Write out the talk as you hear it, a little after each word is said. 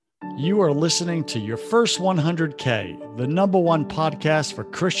You are listening to Your First 100K, the #1 podcast for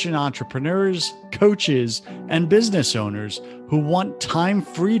Christian entrepreneurs, coaches, and business owners who want time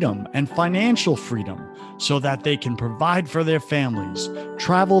freedom and financial freedom so that they can provide for their families,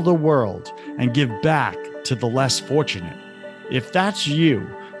 travel the world, and give back to the less fortunate. If that's you,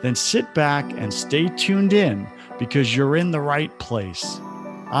 then sit back and stay tuned in because you're in the right place.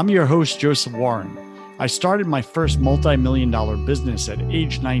 I'm your host, Joseph Warren. I started my first multi-million-dollar business at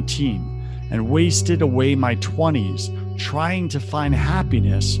age 19 and wasted away my 20s trying to find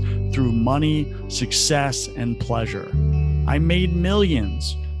happiness through money, success, and pleasure. I made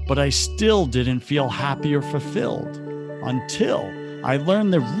millions, but I still didn't feel happy or fulfilled until I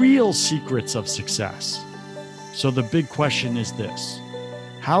learned the real secrets of success. So the big question is this: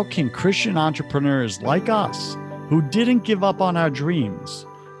 how can Christian entrepreneurs like us, who didn't give up on our dreams,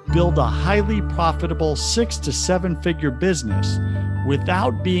 build a highly profitable 6 to 7 figure business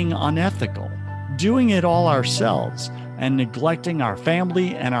without being unethical, doing it all ourselves, and neglecting our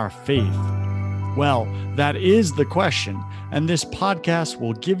family and our faith? Well, that is the question, and this podcast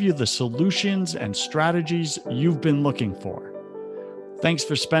will give you the solutions and strategies you've been looking for. Thanks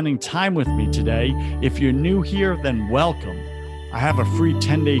for spending time with me today. If you're new here, then welcome. I have a free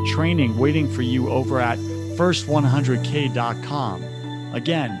 10-day training waiting for you over at first100k.com.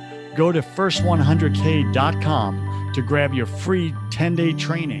 Again, go to first100k.com to grab your free 10-day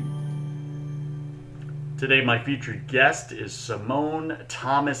training. Today, my featured guest is Simone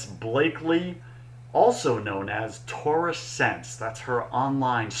Thomas Blakely, also known as Torah Sense. That's her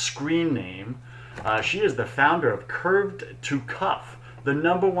online screen name. She is the founder of Curved to Cuff, the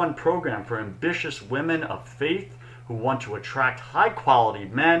 #1 program for ambitious women of faith who want to attract high-quality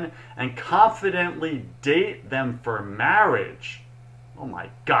men and confidently date them for marriage. Oh my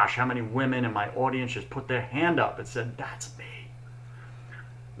gosh, how many women in my audience just put their hand up and said, "That's me."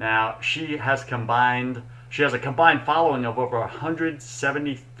 Now, she has a combined following of over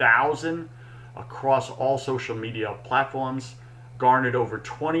 170,000 across all social media platforms, garnered over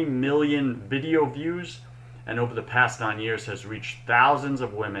 20 million video views, and over the past 9 years has reached thousands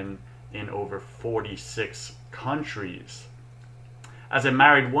of women in over 46 countries. As a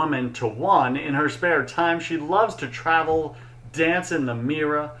married woman to one, in her spare time, she loves to travel, dance in the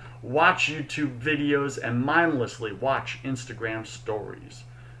mirror, watch YouTube videos, and mindlessly watch Instagram stories.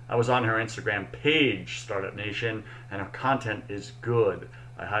 I was on her Instagram page, Startup Nation, and her content is good.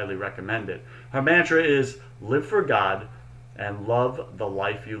 I highly recommend it. Her mantra is live for God and love the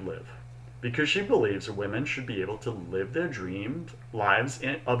life you live, because she believes women should be able to live their dreamed lives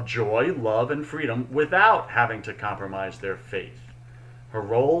of joy, love, and freedom without having to compromise their faith. Her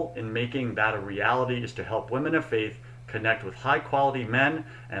role in making that a reality is to help women of faith connect with high-quality men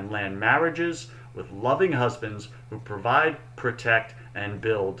and land marriages with loving husbands who provide, protect, and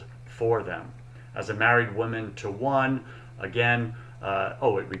build for them. As a married woman to one, again,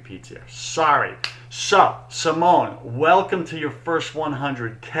 it repeats here. Sorry. So, Simone, welcome to your first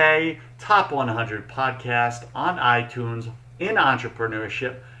 100K, Top 100 podcast on iTunes in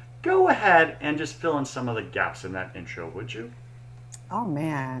entrepreneurship. Go ahead and just fill in some of the gaps in that intro, would you? Oh,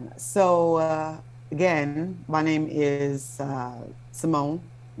 man. So, again, my name is Simone,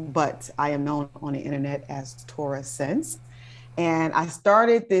 but I am known on the internet as Torah Sense. And I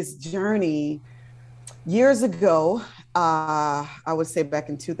started this journey years ago, I would say back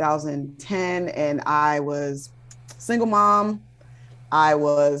in 2010, and I was single mom. I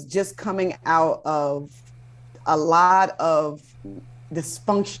was just coming out of a lot of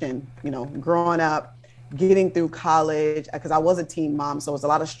dysfunction, growing up, getting through college, because I was a teen mom, so it was a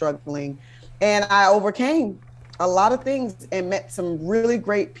lot of struggling. And I overcame a lot of things and met some really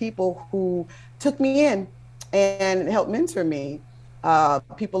great people who took me in and helped mentor me,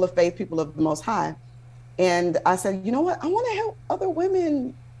 people of faith, people of the Most High. And I said, you know what? I want to help other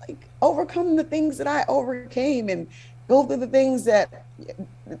women overcome the things that I overcame and go through the things that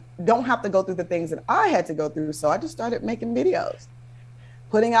don't have to go through the things that I had to go through. So I just started making videos,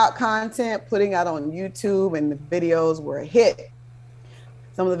 putting out content, putting out on YouTube, and the videos were a hit.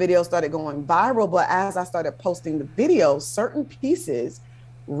 Some of the videos started going viral, but as I started posting the videos, certain pieces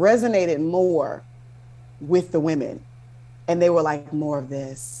resonated more with the women. And they were like, more of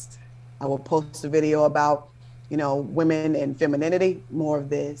this. I will post a video about, women and femininity, more of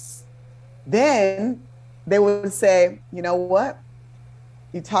this. Then they would say, you know what?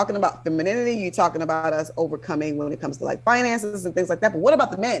 You're talking about femininity, you're talking about us overcoming when it comes to finances and things like that. But what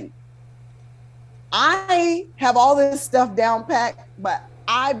about the men? I have all this stuff down packed, but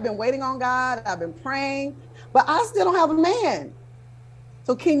I've been waiting on God. I've been praying, but I still don't have a man.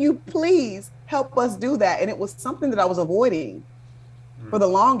 So can you please help us do that? And it was something that I was avoiding. for the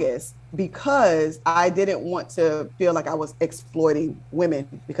longest because I didn't want to feel like I was exploiting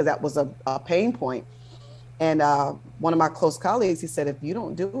women because that was a pain point. And one of my close colleagues, he said, if you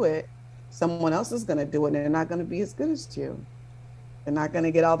don't do it, someone else is going to do it and they're not going to be as good as you. They're not going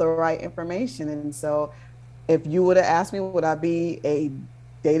to get all the right information. And so if you would have asked me, would I be a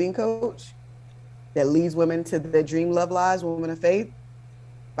dating coach that leads women to their dream love lives, women of faith?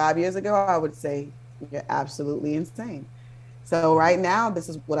 5 years ago, I would say you're absolutely insane. So right now, this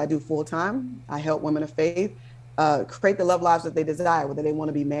is what I do full time. I help women of faith create the love lives that they desire, whether they want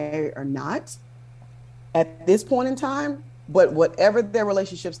to be married or not at this point in time, but whatever their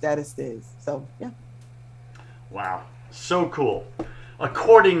relationship status is. So, yeah. Wow, so cool. A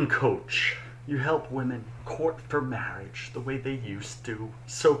courting coach. You help women court for marriage the way they used to.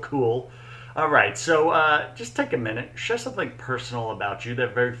 So cool. All right, so just take a minute, share something personal about you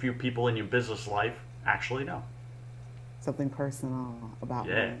that very few people in your business life actually know. Something personal about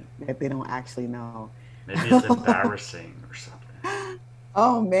Yeah, me that they don't actually know. maybe it's embarrassing or something.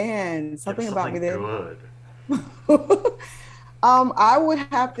 Oh man, Give us something about me something that good. I would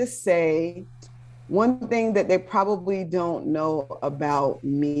have to say one thing that they probably don't know about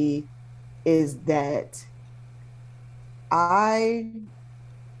me is that I,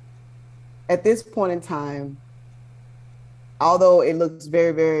 at this point in time, although it looks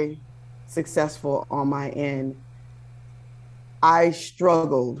very, very successful on my end, I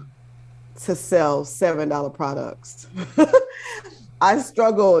struggled to sell $7 products. I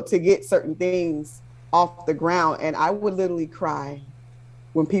struggled to get certain things off the ground, and I would literally cry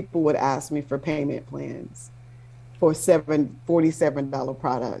when people would ask me for payment plans for $47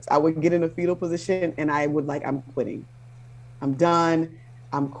 products. I would get in a fetal position and I would like, I'm quitting. I'm done.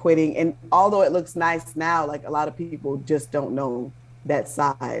 I'm quitting. And although it looks nice now, like a lot of people just don't know that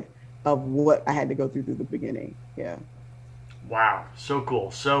side of what I had to go through the beginning. Yeah. Wow, so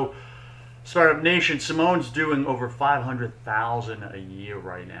cool. So, Startup Nation, Simone's doing over 500,000 a year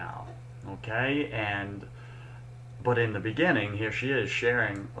right now. Okay, and but in the beginning, here she is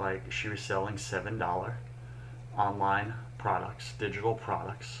sharing like she was selling $7 online products, digital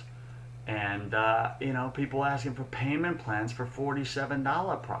products, and people asking for payment plans for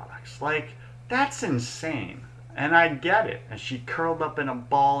 $47 products. Like that's insane, and I get it. And she curled up in a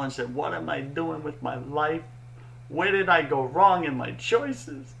ball and said, "What am I doing with my life? Where did I go wrong in my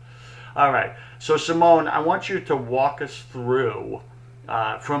choices?" All right. So, Simone, I want you to walk us through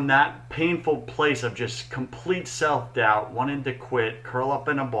from that painful place of just complete self doubt, wanting to quit, curl up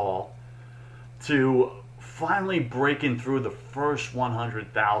in a ball, to finally breaking through the first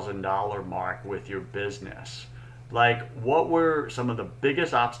 $100,000 mark with your business. Like, what were some of the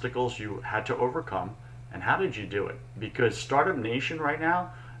biggest obstacles you had to overcome, and how did you do it? Because Startup Nation right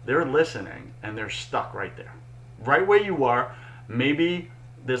now, they're listening and they're stuck right there, right where you are. Maybe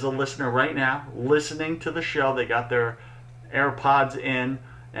there's a listener right now listening to the show. They got their AirPods in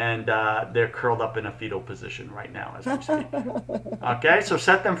and they're curled up in a fetal position right now as we speak. Okay, so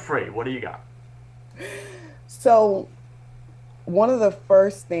set them free. What do you got? So, one of the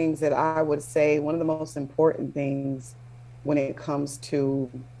first things that I would say, one of the most important things when it comes to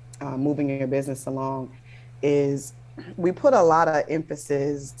moving your business along is we put a lot of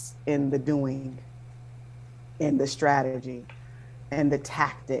emphasis in the doing, in the strategy, and the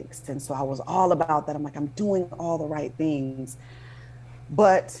tactics. And so I was all about that. I'm like, I'm doing all the right things.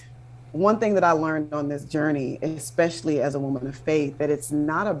 But one thing that I learned on this journey, especially as a woman of faith, that it's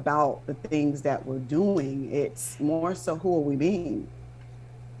not about the things that we're doing. It's more so, who are we being?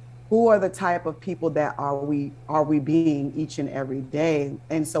 Who are the type of people that are we being each and every day?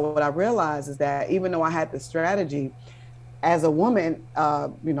 And so what I realized is that even though I had the strategy as a woman,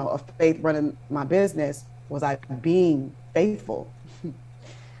 of faith running my business, was I being faithful?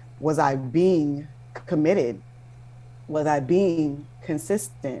 Was I being committed? Was I being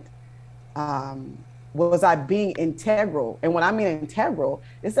consistent? Was I being integral? And when I mean integral,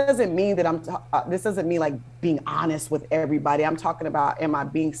 this doesn't mean that this doesn't mean like being honest with everybody. I'm talking about, am I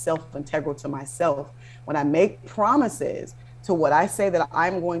being self-integral to myself? When I make promises to what I say that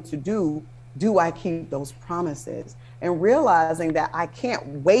I'm going to do I keep those promises? And realizing that I can't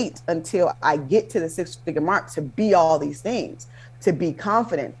wait until I get to the six-figure mark to be all these things, to be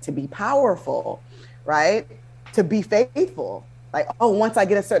confident, to be powerful, right? To be faithful. Like, oh, once I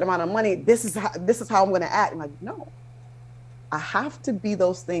get a certain amount of money, this is how I'm going to act. I'm like, no, I have to be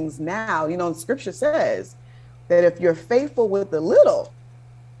those things now. Scripture says that if you're faithful with the little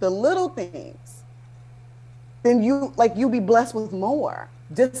things, then you'll be blessed with more.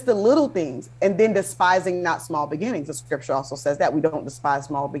 just the little things, and then despising not small beginnings. The scripture also says that we don't despise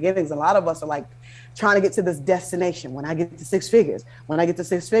small beginnings. A lot of us are like trying to get to this destination. When I get to six figures, when I get to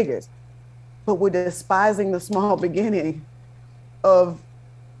six figures, but we're despising the small beginning of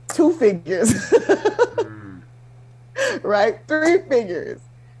two figures, right? Three figures.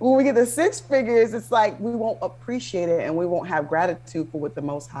 When we get to six figures, it's like we won't appreciate it and we won't have gratitude for what the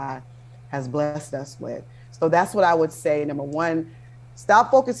Most High has blessed us with. So that's what I would say. Number one, stop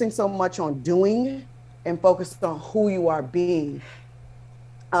focusing so much on doing and focus on who you are being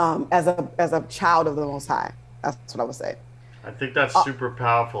as a child of the Most High. That's what I would say. I think that's super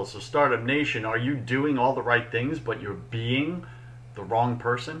powerful. So, Startup Nation, are you doing all the right things, but you're being the wrong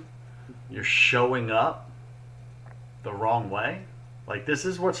person? You're showing up the wrong way? Like, this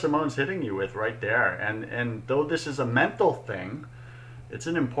is what Simone's hitting you with right there. And though this is a mental thing, it's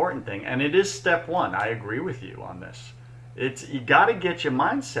an important thing. And it is step one. I agree with you on this. You got to get your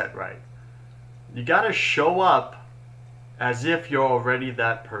mindset right. You got to show up as if you're already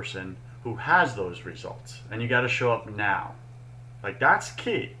that person who has those results. And you got to show up now. Like, that's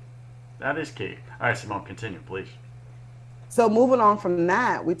key. That is key. All right, Simone, continue, please. So moving on from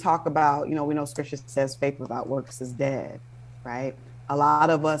that, we talk about, we know scripture says faith without works is dead, right? A lot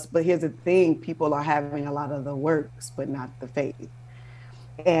of us, but here's the thing, people are having a lot of the works, but not the faith.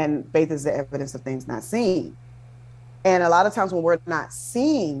 And faith is the evidence of things not seen. And a lot of times when we're not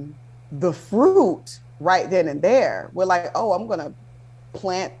seeing the fruit right then and there, we're like, oh, I'm going to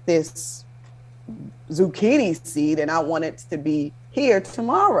plant this zucchini seed and I want it to be here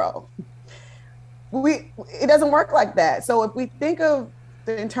tomorrow. It doesn't work like that. So if we think of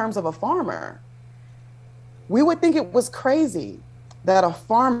it in terms of a farmer, we would think it was crazy that a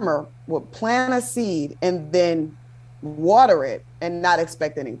farmer would plant a seed and then water it and not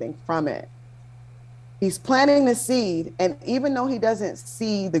expect anything from it. He's planting the seed, and even though he doesn't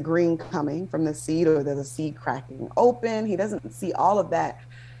see the green coming from the seed or there's a seed cracking open, he doesn't see all of that.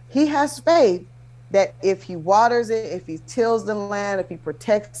 He has faith that if he waters it, if he tills the land, if he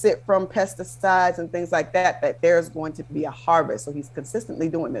protects it from pesticides and things like that, that there's going to be a harvest. So he's consistently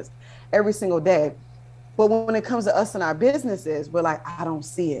doing this every single day. But when it comes to us and our businesses, we're like, I don't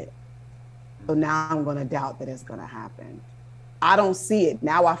see it. So now I'm going to doubt that it's going to happen. I don't see it.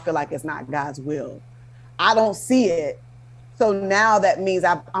 Now I feel like it's not God's will. I don't see it. So now that means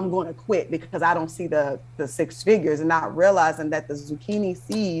I'm going to quit because I don't see the six figures, and not realizing that the zucchini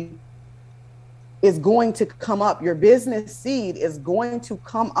seed is going to come up. Your business seed is going to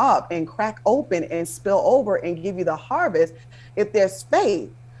come up and crack open and spill over and give you the harvest if there's faith.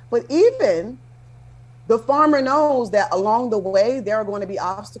 But even the farmer knows that along the way, there are going to be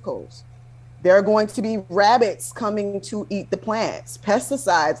obstacles. There are going to be rabbits coming to eat the plants,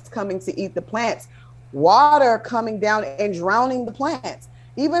 pesticides coming to eat the plants, water coming down and drowning the plants.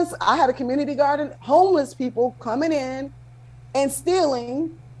 Even I had a community garden, homeless people coming in and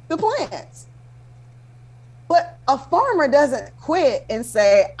stealing the plants. But a farmer doesn't quit and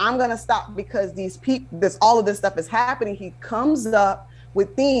say, I'm going to stop because all of this stuff is happening. He comes up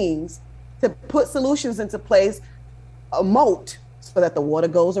with things to put solutions into place, a moat so that the water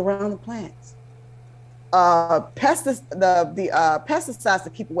goes around the plants. Pesticides to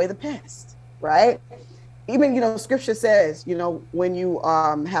keep away the pests, right? Even, scripture says, when you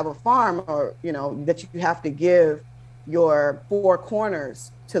have a farm or, that you have to give your four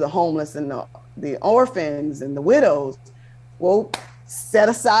corners to the homeless and the orphans and the widows. Well, set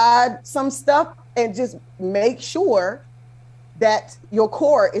aside some stuff and just make sure that your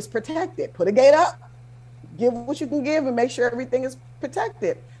core is protected. Put a gate up, give what you can give, and make sure everything is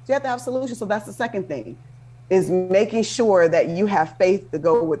protected. So you have to have solutions. So that's the second thing, is making sure that you have faith to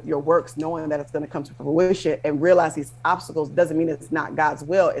go with your works, knowing that it's going to come to fruition, and realize these obstacles doesn't mean it's not God's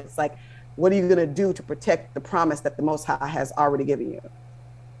will. It's like, what are you going to do to protect the promise that the Most High has already given you?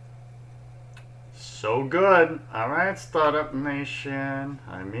 So good. All right, Startup Nation.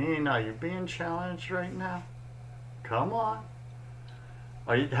 Are you being challenged right now? Come on.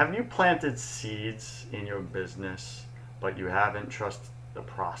 Have you planted seeds in your business, but you haven't trusted the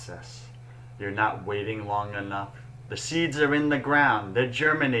process? You're not waiting long enough. The seeds are in the ground. They're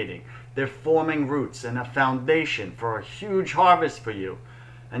germinating. They're forming roots and a foundation for a huge harvest for you.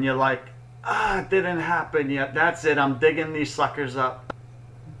 And you're like, it didn't happen yet. That's it. I'm digging these suckers up.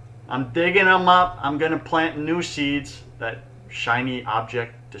 I'm digging them up. I'm going to plant new seeds. That shiny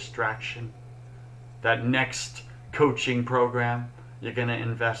object distraction. That next coaching program you're going to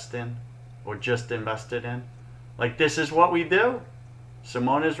invest in or just invested in. Like, this is what we do.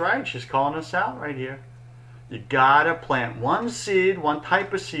 Simone is right. She's calling us out right here. You got to plant one seed, one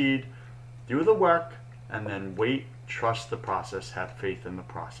type of seed, do the work, and then wait Trust the process. Have faith in the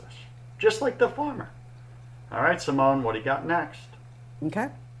process. Just like the farmer. All right, Simone, what do you got next? Okay.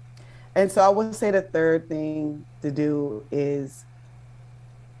 And so I would say the third thing to do is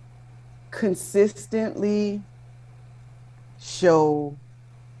consistently show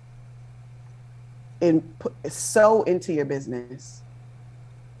sow into your business.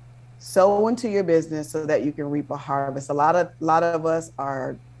 Sow into your business so that you can reap a harvest. A lot of us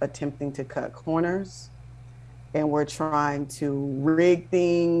are attempting to cut corners, and we're trying to rig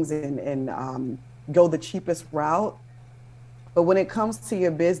things and go the cheapest route. But when it comes to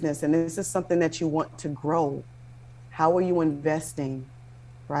your business, and this is something that you want to grow, how are you investing,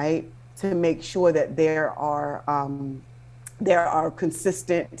 right? To make sure that there are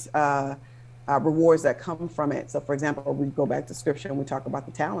consistent rewards that come from it. So for example, we go back to scripture and we talk about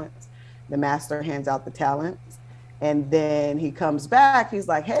the talents. The master hands out the talents, and then he comes back. He's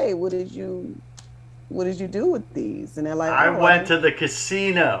like, hey, what did you do with these? And they're like, I went to the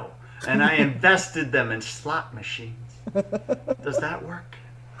casino and I invested them in slot machines. Does that work?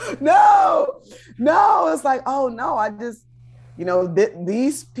 No, it's like, oh no, I just,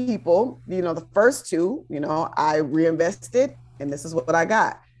 these people, the first two, I reinvested and this is what I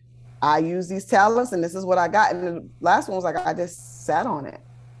got. I use these talents and this is what I got. And the last one was like, I just sat on it.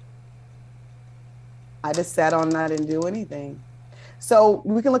 I just sat on that and do anything. So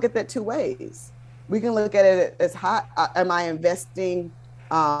we can look at that two ways. We can look at it as am I investing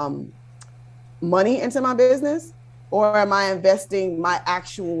money into my business, or am I investing my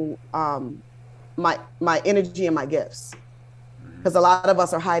actual my energy and my gifts? Because a lot of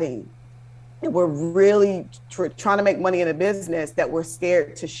us are hiding, and we're really trying to make money in a business that we're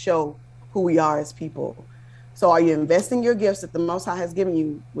scared to show who we are as people. So are you investing your gifts that the Most High has given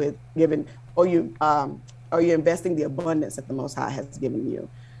you or are you investing the abundance that the Most High has given you?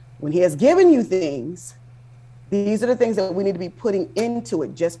 When he has given you things, these are the things that we need to be putting into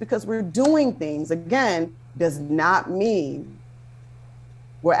it. Just because we're doing things, again, does not mean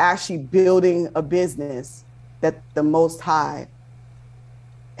we're actually building a business that the Most High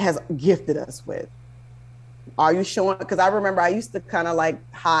has gifted us with. Are you showing? Because I remember I used to kind of like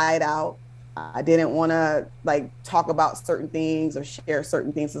hide out. I didn't want to like talk about certain things or share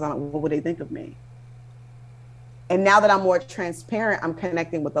certain things because I don't know what would they think of me. And now that I'm more transparent, I'm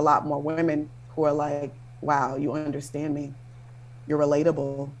connecting with a lot more women who are like, wow, you understand me. You're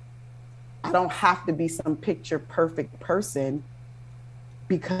relatable. I don't have to be some picture perfect person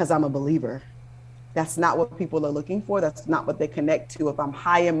because I'm a believer. That's not what people are looking for. That's not what they connect to. If I'm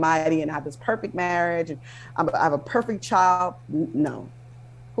high and mighty and I have this perfect marriage and I have a perfect child, no.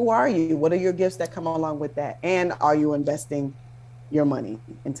 Who are you? What are your gifts that come along with that? And are you investing your money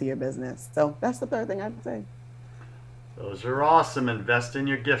into your business? So that's the third thing I'd say. Those are awesome. Invest in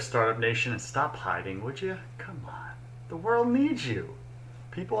your gift, Startup Nation, and stop hiding, would you? Come on. The world needs you.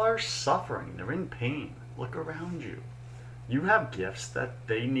 People are suffering. They're in pain. Look around you. You have gifts that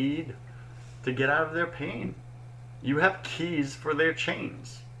they need to get out of their pain. You have keys for their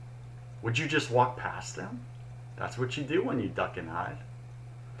chains. Would you just walk past them? That's what you do when you duck and hide.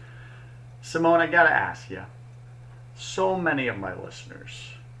 Simone, I gotta ask you. So many of my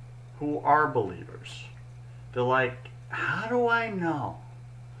listeners who are believers, they're like, how do I know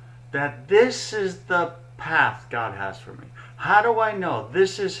that this is the path God has for me? How do I know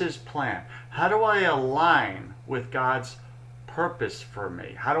this is his plan? How do I align with God's purpose for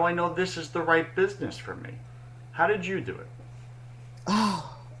me? How do I know this is the right business for me? How did you do it?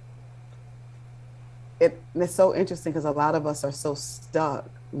 Oh, it's so interesting because a lot of us are so stuck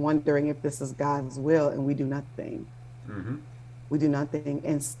wondering if this is God's will, and we do nothing. Mm-hmm. We do nothing.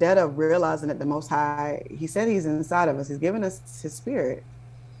 Instead of realizing that the Most High, he said he's inside of us. He's given us his spirit.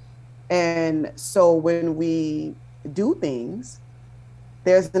 And so when we do things,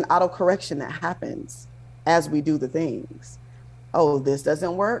 there's an auto-correction that happens as we do the things. Oh, this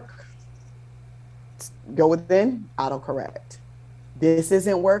doesn't work. Go within, auto-correct. This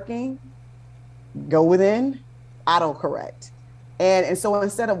isn't working. Go within, auto-correct. And so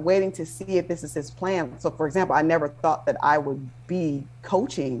instead of waiting to see if this is his plan, so for example, I never thought that I would be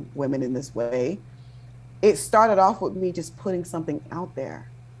coaching women in this way. It started off with me just putting something out there.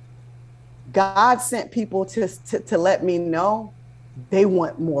 God sent people to let me know they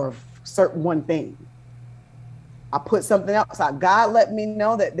want more of certain one thing. I put something else out. God let me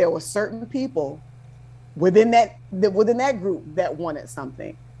know that there were certain people within that group that wanted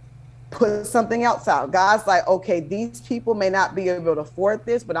something. Put something else out. God's like, okay, these people may not be able to afford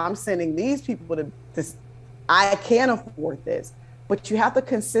this, but I'm sending these people to I can afford this. But you have to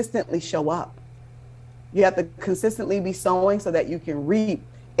consistently show up. You have to consistently be sowing so that you can reap.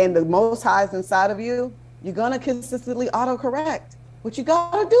 And the Most High is inside of you. you're going to consistently autocorrect, but you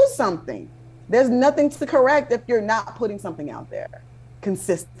got to do something. There's nothing to correct if you're not putting something out there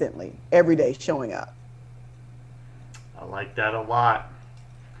consistently every day, showing up. I like that a lot.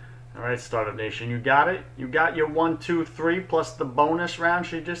 All right, Startup Nation, you got it? You got your 1, 2, 3 plus the bonus round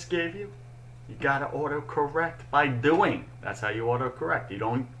she just gave you? You got to autocorrect by doing. That's how you autocorrect. You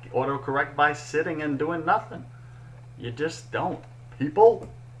don't autocorrect by sitting and doing nothing. You just don't. People,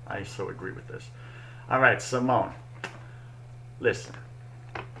 I so agree with this. All right, Simone, listen.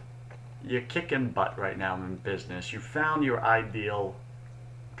 You're kicking butt right now in business. You found your ideal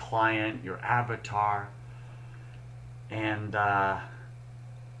client, your avatar, and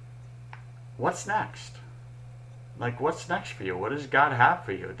what's next? Like, what's next for you? What does God have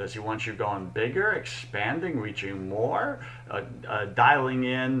for you? Does He want you going bigger, expanding, reaching more, dialing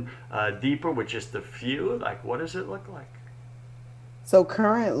in deeper with just a few? Like, what does it look like? So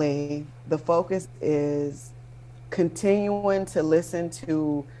currently, the focus is continuing to listen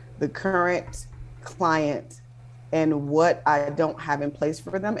to the current client and what I don't have in place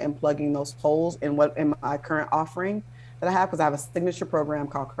for them and plugging those holes in what in my current offering that I have, because I have a signature program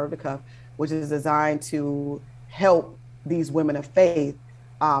called Curve to Cuff, which is designed to help these women of faith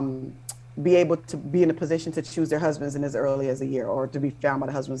be able to be in a position to choose their husbands in as early as a year, or to be found by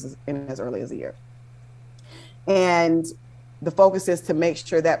the husbands in as early as a year. And the focus is to make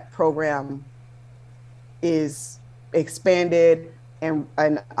sure that program is expanded and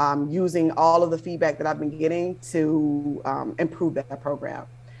using all of the feedback that I've been getting to improve that program.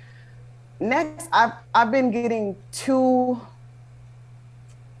 Next, I've been getting two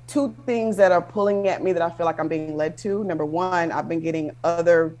things that are pulling at me that I feel like I'm being led to. Number one, I've been getting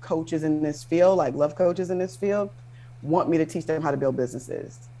other coaches in this field, like love coaches in this field, want me to teach them how to build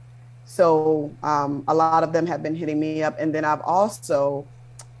businesses. So a lot of them have been hitting me up. And then I've also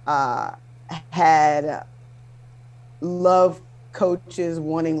had love coaches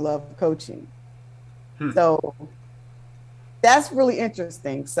wanting love coaching. So that's really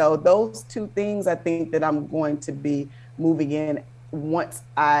interesting. So those two things, I think that I'm going to be moving in once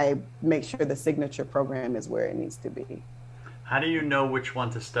I make sure the signature program is where it needs to be. How do you know which one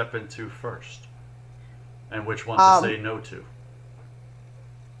to step into first and which one to say no to?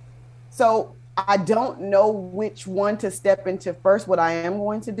 So I don't know which one to step into first. What I am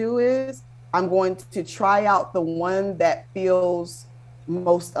going to do is I'm going to try out the one that feels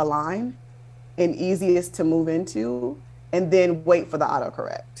most aligned and easiest to move into, and then wait for the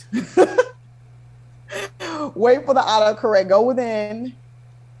autocorrect. Wait for the autocorrect. Go within,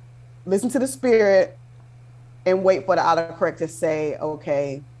 listen to the spirit, and wait for the autocorrect to say,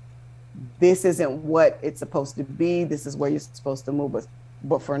 okay, this isn't what it's supposed to be. This is where you're supposed to move.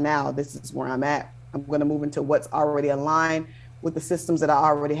 But for now, this is where I'm at. I'm going to move into what's already aligned with the systems that I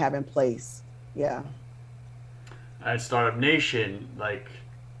already have in place. Yeah. At Startup Nation, like,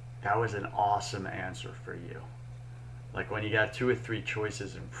 that was an awesome answer for you. Like, when you got 2 or 3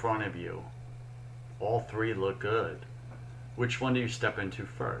 choices in front of you, all 3 look good. Which one do you step into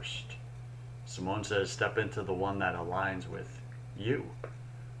first? Simone says step into the one that aligns with you.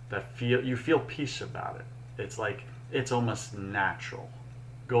 That you feel peace about it. It's like, it's almost natural.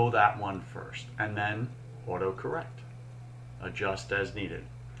 Go that one first, and then autocorrect. Adjust as needed.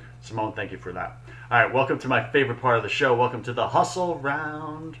 Simone, thank you for that. All right, welcome to my favorite part of the show. Welcome to the hustle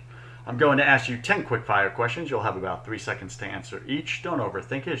round. I'm going to ask you 10 quick fire questions. You'll have about 3 seconds to answer each. Don't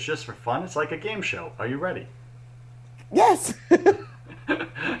overthink it. It's just for fun. It's like a game show. Are you ready? Yes.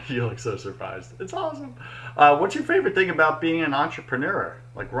 You look so surprised. It's awesome. What's your favorite thing about being an entrepreneur?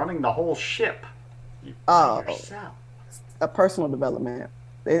 Like running the whole ship yourself. A personal development.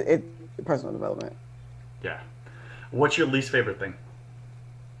 Personal development. Yeah. What's your least favorite thing?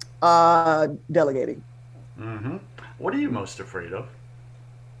 Delegating. Mm-hmm. What are you most afraid of?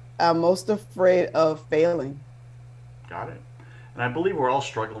 I'm most afraid of failing. Got it. And I believe we're all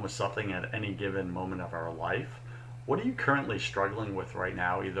struggling with something at any given moment of our life. What are you currently struggling with right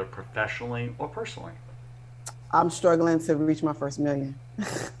now, either professionally or personally? I'm struggling to reach my first million.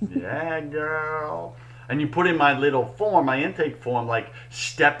 Yeah, girl. And you put in my little form, my intake form, like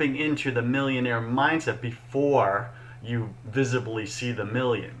stepping into the millionaire mindset before you visibly see the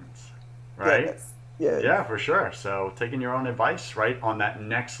millions, right? Yes. Yes. Yeah, for sure. So taking your own advice, right, on that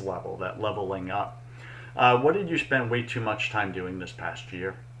next level, that leveling up. What did you spend way too much time doing this past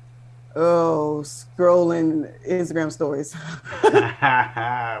year? Oh, scrolling Instagram stories.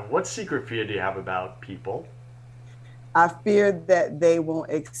 What secret fear do you have about people? I fear that they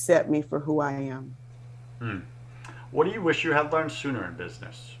won't accept me for who I am. What do you wish you had learned sooner in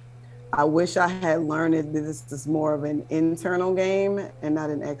business? I wish I had learned that this is more of an internal game and not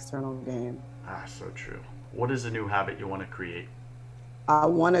an external game. Ah, so true. What is a new habit you want to create? I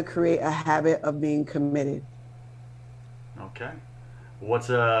want to create a habit of being committed. Okay. What's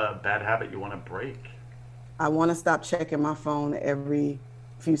a bad habit you want to break? I want to stop checking my phone every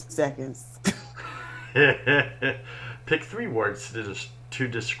few seconds. Pick three words to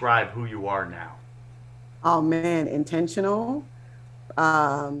describe who you are now. Oh man, intentional,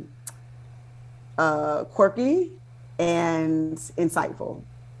 um, quirky, and insightful.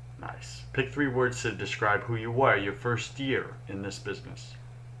 Nice. Pick three words to describe who you were your first year in this business.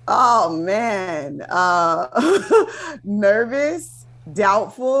 Oh man, nervous,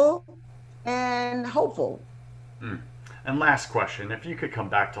 doubtful, and hopeful. Hmm. And last question, if you could come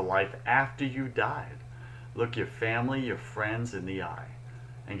back to life after you died, look your family, your friends in the eye,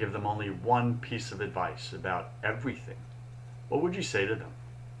 and give them only one piece of advice about everything, what would you say to them?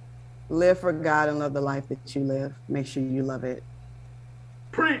 Live for God and love the life that you live. Make sure you love it.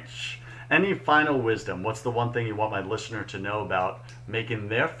 Preach! Any final wisdom? What's the one thing you want my listener to know about making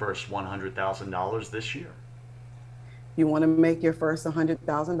their first $100,000 this year? You want to make your first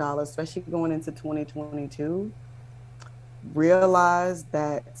 $100,000, especially going into 2022. Realize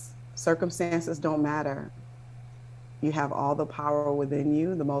that circumstances don't matter. You have all the power within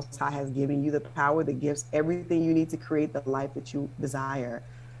you. The Most High has given you the power that gives everything you need to create the life that you desire.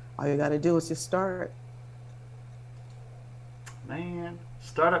 All you got to do is just start. Man,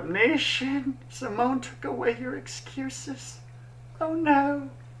 Startup Nation, Simone took away your excuses. Oh no,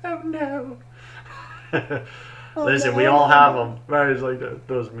 oh no. Oh, Listen, we no. all have them. Right? It's like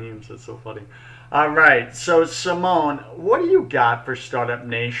those memes. It's so funny. All right. So, Simone, what do you got for Startup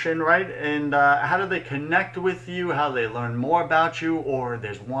Nation, right? And how do they connect with you? How do they learn more about you? Or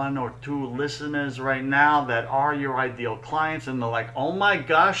there's one or two listeners right now that are your ideal clients and they're like, oh my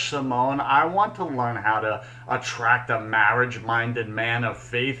gosh, Simone, I want to learn how to attract a marriage-minded man of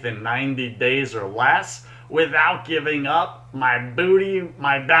faith in 90 days or less without giving up my booty,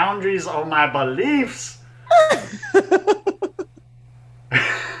 my boundaries, or my beliefs.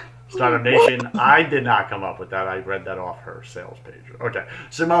 Startup Nation, I did not come up with that. I read that off her sales page. Okay.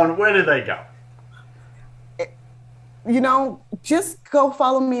 Simone, where did they go? Just go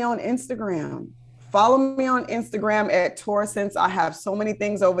follow me on Instagram. Follow me on Instagram at TaurusSense. I have so many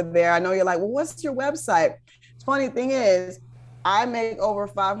things over there. I know you're like, well, what's your website? Funny thing is, I make over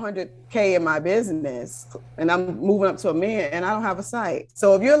 500K in my business and I'm moving up to $1 million and I don't have a site.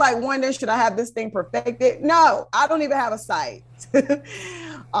 So if you're like wondering, should I have this thing perfected? No, I don't even have a site.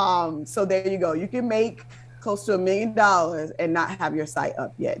 So there you go. You can make close to $1 million and not have your site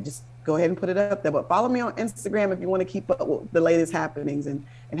up yet. Just go ahead and put it up there. But follow me on Instagram if you want to keep up with the latest happenings and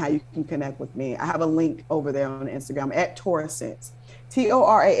how you can connect with me. I have a link over there on Instagram at TaurusSense.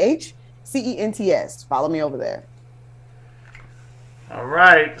 ToraHCents. Follow me over there. All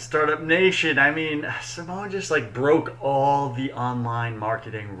right, Startup Nation. I mean, Simone just like broke all the online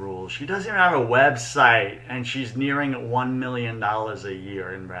marketing rules. She doesn't even have a website, and she's nearing $1 million a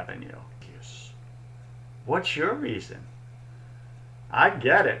year in revenue. What's your reason? I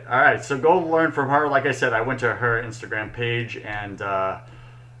get it. All right, so go learn from her. Like I said, I went to her Instagram page, and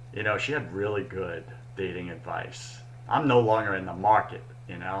she had really good dating advice. I'm no longer in the market.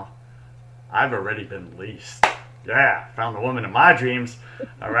 I've already been leased. Yeah, found the woman of my dreams.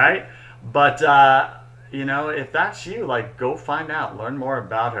 All right. But, if that's you, like, go find out, learn more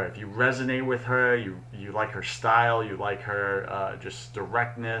about her. If you resonate with her, you like her style, you like her just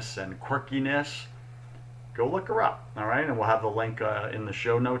directness and quirkiness, go look her up. All right. And we'll have the link in the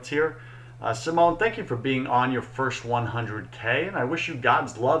show notes here. Simone, thank you for being on your first 100K. And I wish you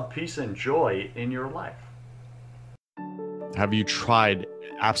God's love, peace, and joy in your life. Have you tried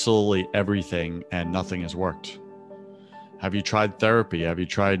absolutely everything and nothing has worked? Have you tried therapy? Have you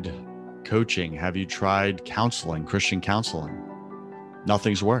tried coaching? Have you tried counseling, Christian counseling?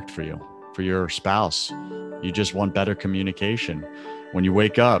 Nothing's worked for you, for your spouse. You just want better communication. When you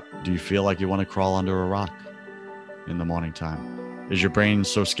wake up, do you feel like you want to crawl under a rock in the morning time? Is your brain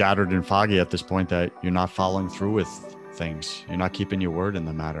so scattered and foggy at this point that you're not following through with things? You're not keeping your word in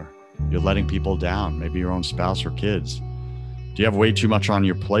the matter. You're letting people down, maybe your own spouse or kids. Do you have way too much on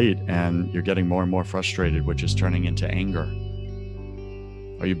your plate and you're getting more and more frustrated, which is turning into anger?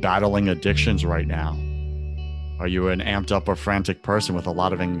 Are you battling addictions right now? Are you an amped up or frantic person with a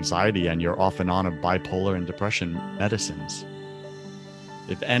lot of anxiety and you're off and on of bipolar and depression medicines?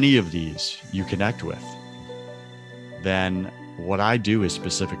 If any of these you connect with, then what I do is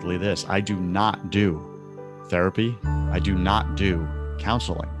specifically this. I do not do therapy. I do not do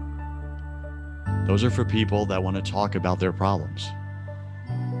counseling. Those are for people that want to talk about their problems.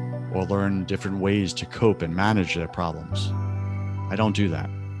 or learn different ways to cope and manage their problems. I don't do that.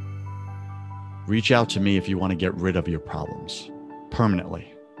 Reach out to me if you want to get rid of your problems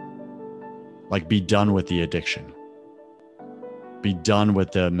permanently. Like, be done with the addiction. Be done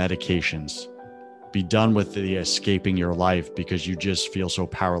with the medications. Be done with the escaping your life because you just feel so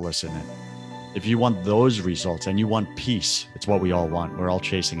powerless in it. If you want those results and you want peace, it's what we all want. We're all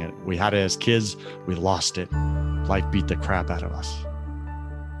chasing it. We had it as kids. We lost it. Life beat the crap out of us.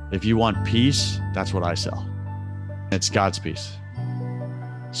 If you want peace, that's what I sell. It's God's peace.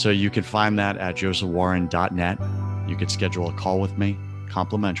 So you can find that at josephwarren.net. You can schedule a call with me,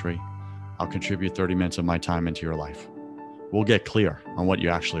 complimentary. I'll contribute 30 minutes of my time into your life. We'll get clear on what you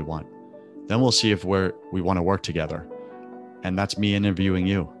actually want. Then we'll see if we want to work together. And that's me interviewing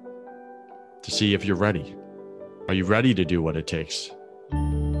you to see if you're ready. Are you ready to do what it takes?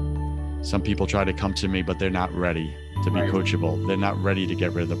 Some people try to come to me, but they're not ready to be coachable. They're not ready to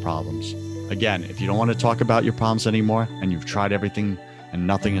get rid of the problems. Again, if you don't want to talk about your problems anymore and you've tried everything and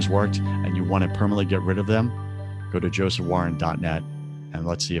nothing has worked and you want to permanently get rid of them, go to josephwarren.net and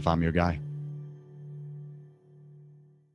let's see if I'm your guy.